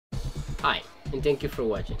Hi, and thank you for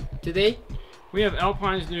watching. Today, we have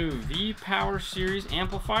Alpine's new V-Power series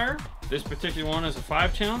amplifier. This particular one is a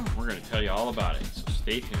 5-channel. We're going to tell you all about it, so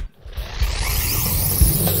stay tuned.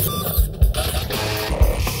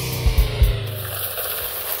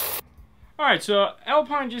 Alright, so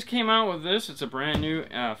Alpine just came out with this. It's a brand new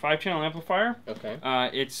 5-channel amplifier. okay.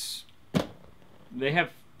 They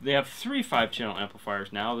have 3 5-channel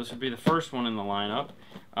amplifiers now. This would be the first one in the lineup.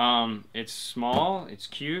 It's small, it's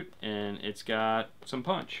cute, and it's got some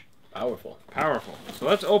punch. Powerful. Powerful. So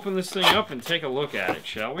let's open this thing up and take a look at it,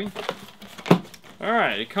 shall we?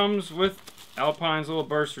 Alright, it comes with Alpine's little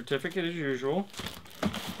birth certificate as usual.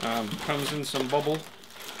 Comes in some bubble.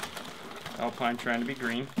 Alpine trying to be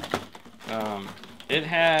green. It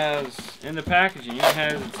has, in the packaging, it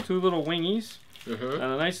has its 2 little wingies. Now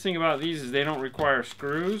the nice thing about these is they don't require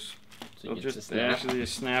screws. So they actually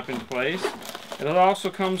just snap in place. And it also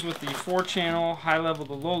comes with the 4-channel high-level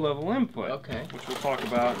to low-level input, which we'll talk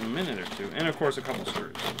about in a minute or two, and of course a couple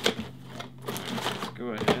screws. Let's go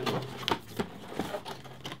ahead.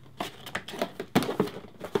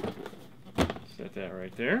 Set that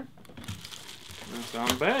right there. Let's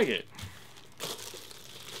unbag it.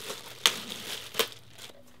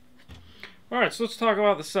 Alright, so let's talk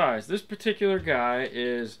about the size. This particular guy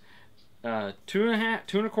is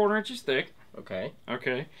 2.25 inches thick. Okay.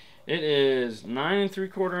 It is 9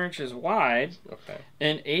 3/4 inches wide.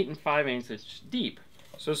 And 8 5/8 inches deep.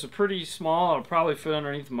 So it's a pretty small. It'll probably fit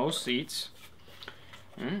underneath most seats.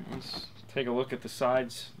 Alright, let's take a look at the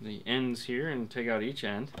sides, the ends here, and take out each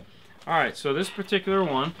end. Alright, so this particular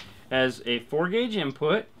one has a 4-gauge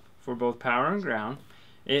input for both power and ground.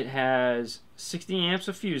 It has 60 amps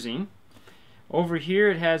of fusing. Over here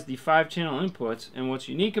it has the 5-channel inputs, and what's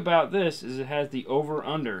unique about this is it has the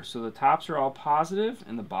over-under. So the tops are all positive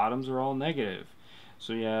and the bottoms are all negative.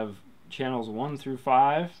 So you have channels 1 through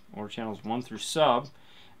 5 or channels 1 through sub,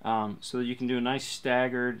 so that you can do a nice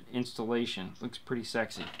staggered installation. Looks pretty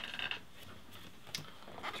sexy.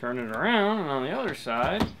 Turn it around, and on the other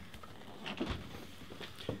side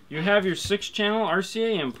you have your 6-channel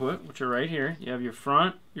RCA input, which are right here. You have your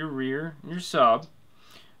front, your rear, and your sub.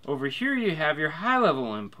 Over here you have your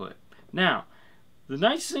high-level input. Now, the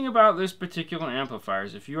nice thing about this particular amplifier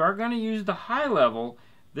is if you are going to use the high level,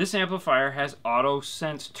 this amplifier has auto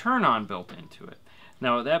sense turn-on built into it.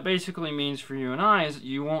 Now, what that basically means for you and I is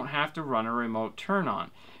you won't have to run a remote turn-on.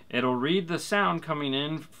 It'll read the sound coming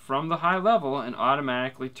in from the high level and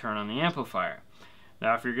automatically turn on the amplifier.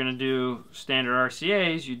 Now, if you're going to do standard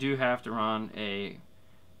RCAs, you do have to run a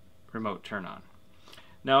remote turn-on.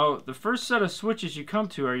 Now, the first set of switches you come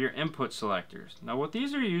to are your input selectors. Now, what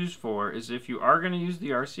these are used for is if you are going to use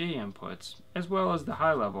the RCA inputs, as well as the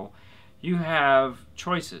high level, you have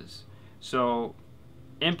choices. So,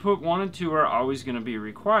 input 1 and 2 are always going to be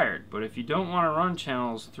required. But if you don't want to run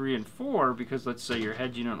channels 3 and 4, because let's say your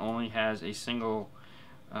head unit only has a single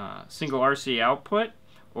RCA output,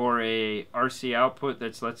 or a RCA output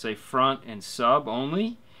that's, let's say, front and sub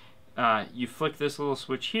only, you flick this little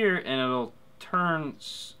switch here and it'll turn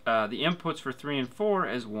the inputs for 3 and 4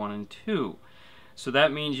 as 1 and 2. So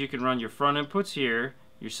that means you can run your front inputs here,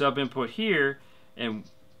 your sub input here, and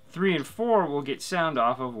 3 and 4 will get sound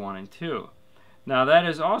off of 1 and 2. Now that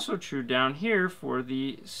is also true down here for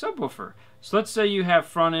the subwoofer. So let's say you have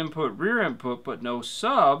front input, rear input, but no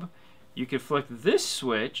sub. You can flick this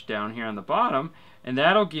switch down here on the bottom, and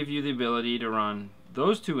that'll give you the ability to run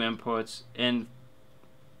those 2 inputs and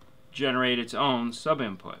generate its own sub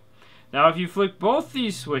input. Now if you flick both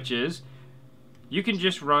these switches, you can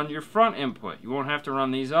just run your front input. You won't have to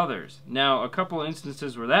run these others. Now a couple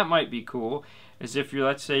instances where that might be cool is if you're,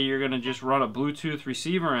 let's say you're going to just run a Bluetooth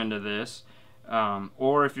receiver into this,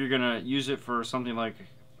 or if you're going to use it for something like,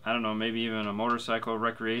 I don't know, maybe even a motorcycle,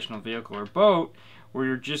 recreational vehicle, or boat, where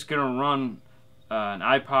you're just going to run an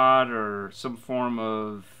iPod or some form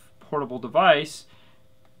of portable device,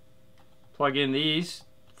 plug in these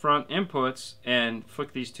front inputs and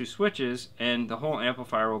flick these 2 switches and the whole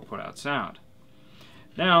amplifier will put out sound.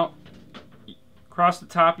 Now across the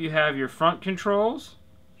top you have your front controls,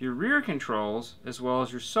 your rear controls, as well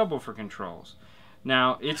as your subwoofer controls.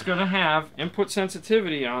 Now it's going to have input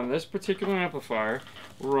sensitivity on this particular amplifier,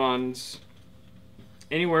 runs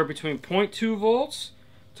anywhere between 0.2 volts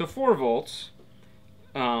to 4 volts.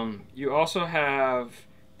 You also have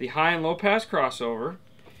the high and low pass crossover.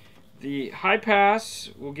 The high pass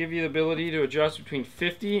will give you the ability to adjust between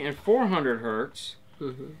 50 and 400 hertz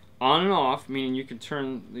on and off, meaning you can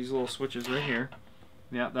turn these little switches right here.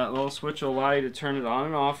 Yeah, that little switch will allow you to turn it on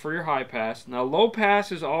and off for your high pass. Now low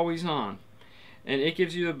pass is always on. and it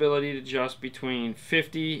gives you the ability to adjust between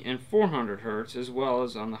 50 and 400 hertz as well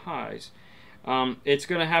as on the highs. It's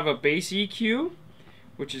going to have a bass EQ,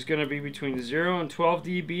 which is going to be between 0 and 12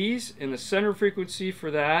 dBs, and the center frequency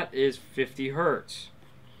for that is 50 hertz.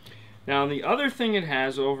 Now the other thing it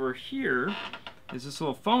has over here is this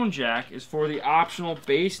little phone jack is for the optional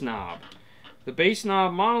bass knob. The bass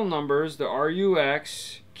knob model number is the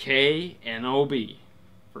RUX KNOB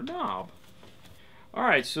for knob.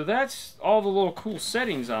 Alright, so that's all the little cool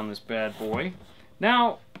settings on this bad boy.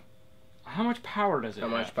 Now, how much power does it have?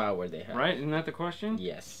 How much power they have? Right, isn't that the question?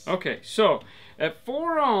 Yes. Okay, so at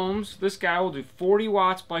 4 ohms, this guy will do 40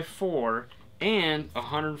 watts by 4 and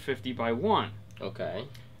 150 by 1. Okay.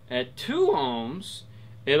 At 2 ohms,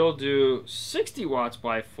 it'll do 60 watts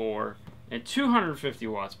by 4 and 250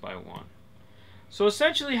 watts by 1. So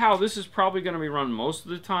essentially how this is probably going to be run most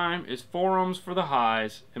of the time is 4 ohms for the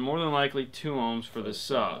highs and more than likely 2 ohms for the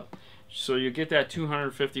sub. So you get that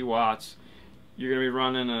 250 watts. You're going to be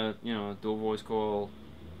running a, a dual voice coil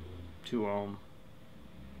 2 ohm.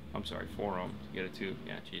 I'm sorry, 4 ohm to get a 2.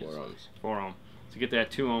 Yeah, Jesus. 4 ohms. 4 ohm to get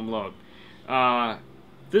that 2 ohm load.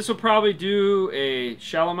 This will probably do a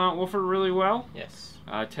shallow mount woofer really well. Yes.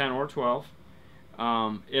 10 or 12.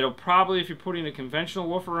 It'll probably, if you're putting a conventional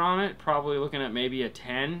woofer on it, probably looking at maybe a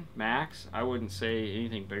 10 max. I wouldn't say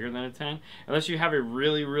anything bigger than a 10, unless you have a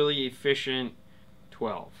really, really efficient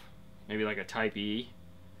 12. Maybe like a Type E,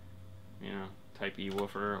 Type E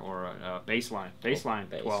woofer, or a baseline 12.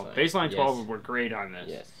 Baseline 12 yes. would work great on this.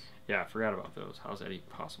 Yes. Yeah, I forgot about those. How's that even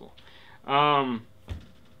possible?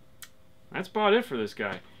 That's about it for this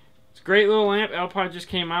guy. It's a great little amp Alpine just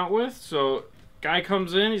came out with. So guy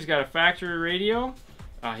comes in, he's got a factory radio.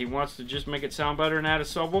 He wants to just make it sound better and add a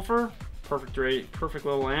subwoofer. Perfect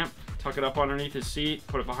little amp. Tuck it up underneath his seat,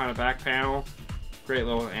 put it behind a back panel. Great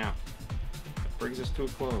little amp. That brings us to a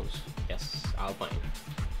close. Yes, Alpine.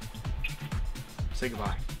 Say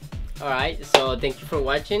goodbye. Alright, so thank you for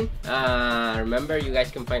watching. Remember, you guys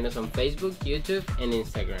can find us on Facebook, YouTube, and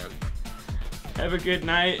Instagram. Have a good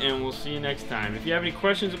night, and we'll see you next time. If you have any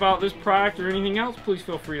questions about this product or anything else, please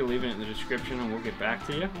feel free to leave it in the description and we'll get back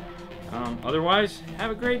to you. Otherwise,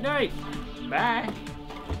 have a great night. Bye.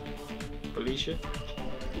 Felicia.